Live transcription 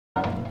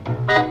What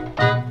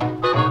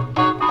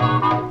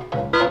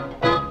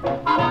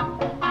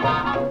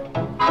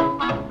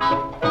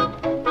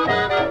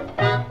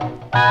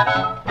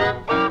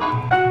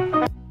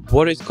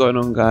is going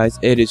on, guys?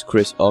 It is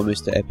Chris or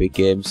Mr. Epic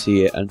Games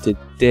here, and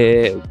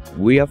today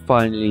we are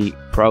finally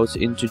proud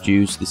to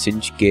introduce the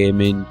Cinch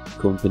Gaming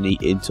company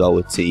into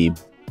our team.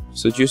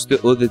 So just the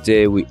other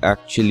day we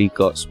actually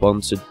got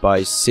sponsored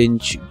by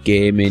Cinch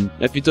Gaming.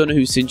 Now, if you don't know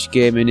who Cinch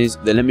Gaming is,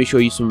 then let me show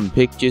you some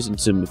pictures and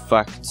some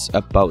facts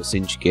about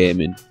Cinch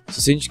Gaming. So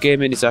Cinch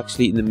Gaming is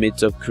actually in the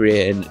midst of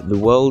creating the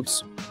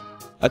world's,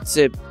 I'd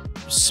say,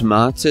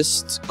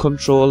 smartest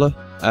controller,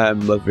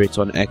 whether it's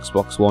on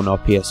Xbox One or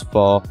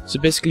PS4. So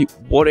basically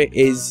what it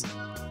is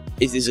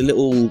this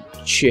little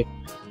chip.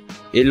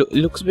 It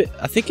looks a bit,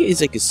 I think it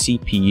is like a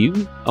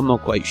CPU, I'm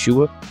not quite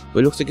sure, but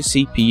it looks like a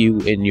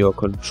CPU in your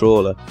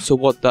controller. So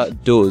what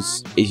that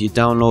does is you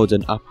download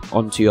an app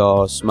onto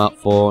your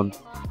smartphone,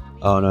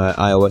 on an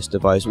iOS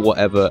device,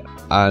 whatever,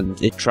 and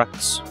it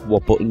tracks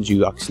what buttons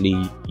you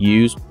actually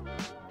use.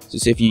 So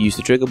say if you use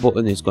the trigger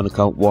button, it's going to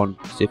count 1.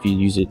 So if you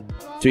use it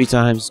 3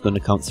 times, it's going to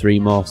count 3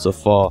 more, so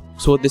 4.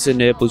 So what this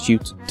enables you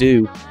to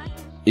do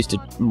is to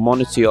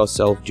monitor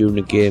yourself during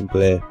the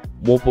gameplay.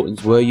 What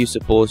buttons were you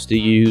supposed to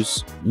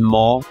use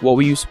more? What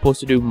were you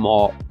supposed to do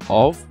more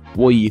of?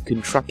 Well, you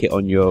can track it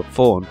on your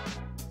phone,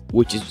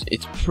 which is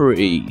it's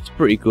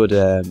pretty good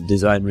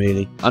design,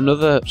 really.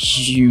 Another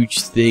huge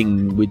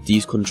thing with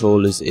these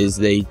controllers is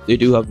they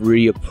do have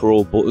rear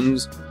pro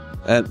buttons.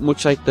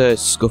 Much like the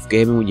Scuff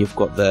Gaming, when you've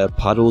got the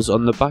paddles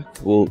on the back,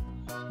 well,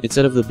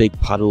 instead of the big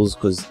paddles,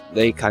 because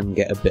they can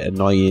get a bit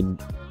annoying,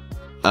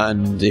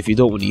 and if you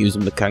don't want to use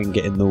them, they can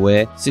get in the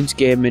way. Cinch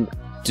Gaming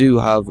do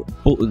have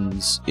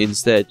buttons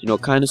instead, you know,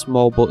 kind of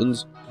small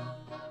buttons,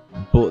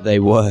 but they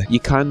work. You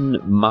can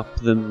map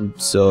them,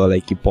 so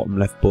like your bottom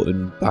left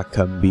button, that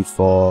can be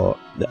for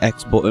the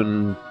X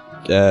button,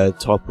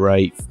 top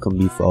right can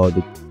be for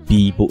the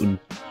B button.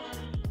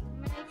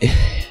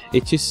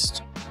 It's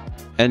just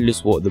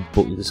endless what the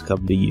buttons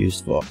can be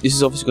used for. This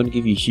is obviously going to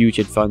give you a huge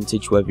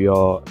advantage whether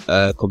you're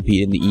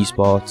competing in the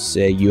esports,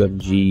 say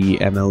UMG,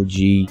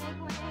 MLG,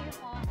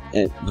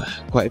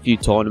 quite a few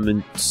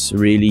tournaments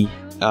really,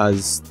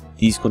 as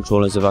these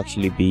controllers have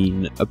actually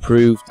been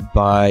approved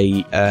by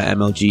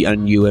MLG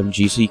and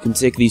UMG, so you can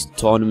take these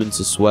tournaments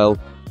as well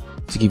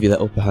to give you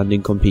that upper hand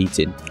in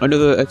competing.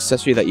 Another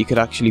accessory that you could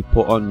actually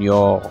put on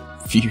your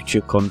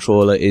future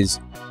controller is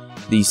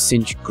these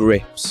cinch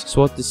grips.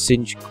 So what the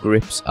cinch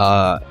grips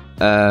are,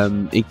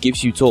 it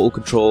gives you total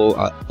control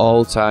at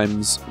all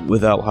times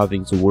without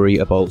having to worry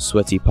about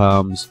sweaty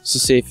palms. So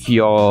say if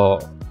your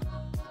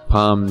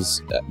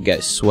palms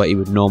get sweaty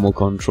with normal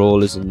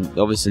controllers, and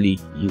obviously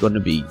you're going to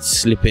be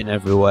slipping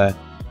everywhere,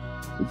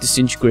 the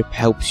cinch grip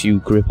helps you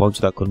grip onto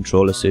that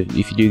controller, so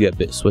if you do get a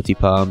bit sweaty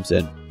palms,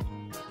 then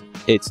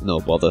it's no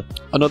bother.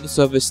 Another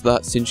service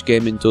that Cinch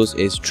Gaming does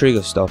is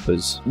trigger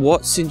stoppers.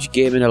 What Cinch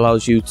Gaming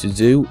allows you to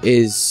do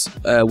is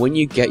when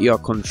you get your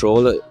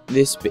controller,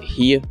 this bit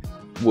here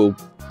will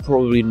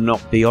probably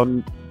not be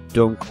on,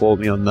 don't quote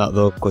me on that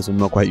though, because I'm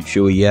not quite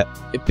sure yet.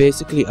 It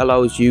basically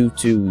allows you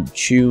to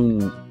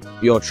tune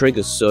your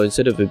triggers, so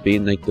instead of it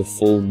being like the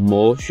full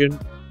motion,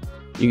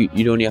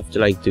 you'd only have to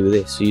like do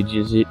this. So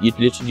you'd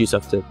literally just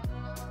have to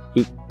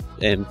boop,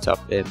 aim, tap,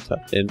 aim,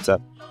 tap, aim,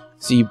 tap.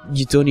 So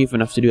you don't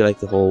even have to do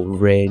like the whole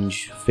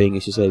range thing.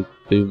 It's just like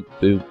boom,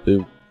 boom,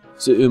 boom.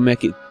 So it'll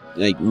make it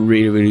like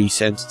really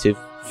sensitive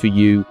for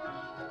you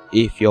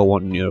if you're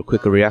wanting your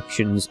quicker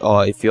reactions,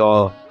 or if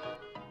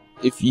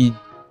you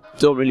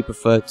don't really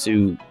prefer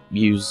to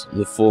use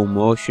the full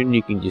motion,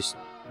 you can just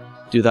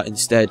do that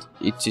instead.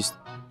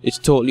 It's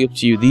totally up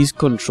to you. These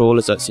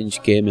controllers that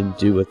Cinch Gaming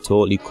do are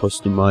totally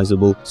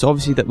customizable. So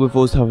obviously, that with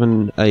us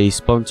having a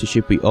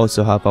sponsorship, we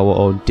also have our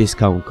own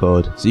discount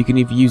code. So you can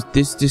either use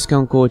this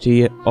discount code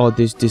here or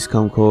this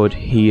discount code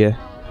here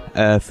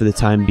for the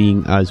time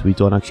being, as we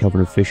don't actually have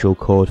an official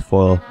code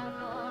for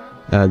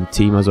the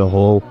team as a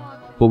whole.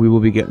 But we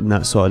will be getting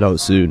that sorted out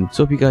soon.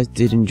 So hope you guys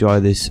did enjoy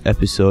this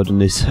episode and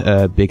this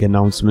big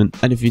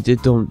announcement. And if you did,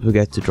 don't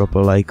forget to drop a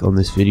like on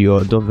this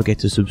video. Don't forget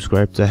to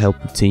subscribe to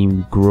help the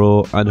team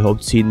grow, and hope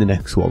to see you in the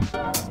next one.